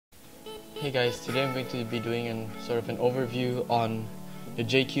Hey guys, today I'm going to be doing an overview on the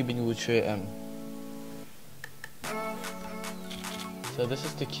JCubing Wuque M. So this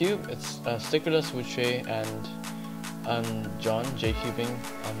is the cube. It's stickerless Wuque, and John JCubing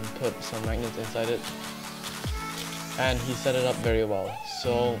put some magnets inside it, and he set it up very well.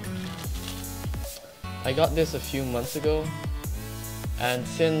 So I got this a few months ago, and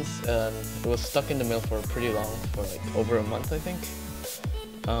since it was stuck in the mail for pretty long, for like over a month I think,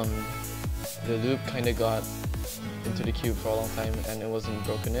 the loop kind of got into the cube for a long time and it wasn't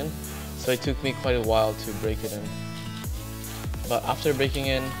broken in, so it took me quite a while to break it in. But after breaking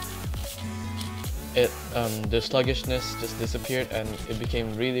in, the sluggishness just disappeared and it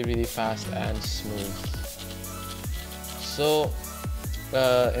became really fast and smooth. So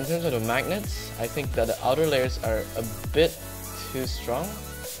in terms of the magnets, I think that the outer layers are a bit too strong,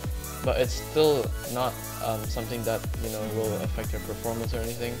 but it's still not something that will affect your performance or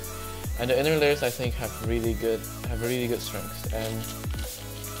anything. And the inner layers I think have really good strength, and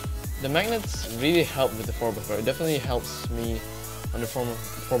the magnets really help with the 4x4. It definitely helps me on the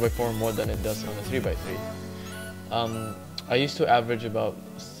 4x4 more than it does on the 3x3. I used to average about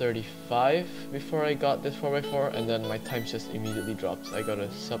 35 before I got this 4x4, and then my times just immediately dropped. I got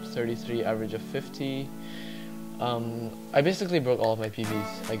a sub 33 average of 50. I basically broke all of my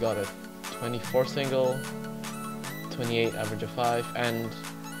PBs. I got a 24 single, 28 average of 5, and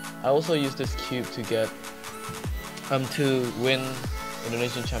I also used this cube to get to win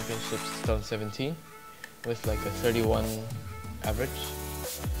Indonesian Championships 2017 with like a 31 average.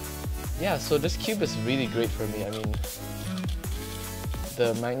 Yeah, so this cube is really great for me. I mean,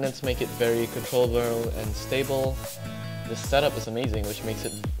 the magnets make it very controllable and stable. The setup is amazing, which makes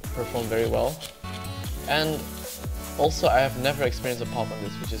it perform very well. And also, I have never experienced a pop on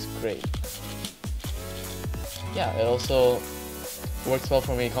this, which is great. Yeah, it also works well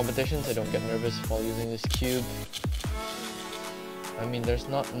for me in competitions. I don't get nervous while using this cube. I mean, there's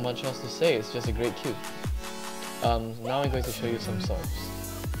not much else to say. It's just a great cube. Now I'm going to show you some solves.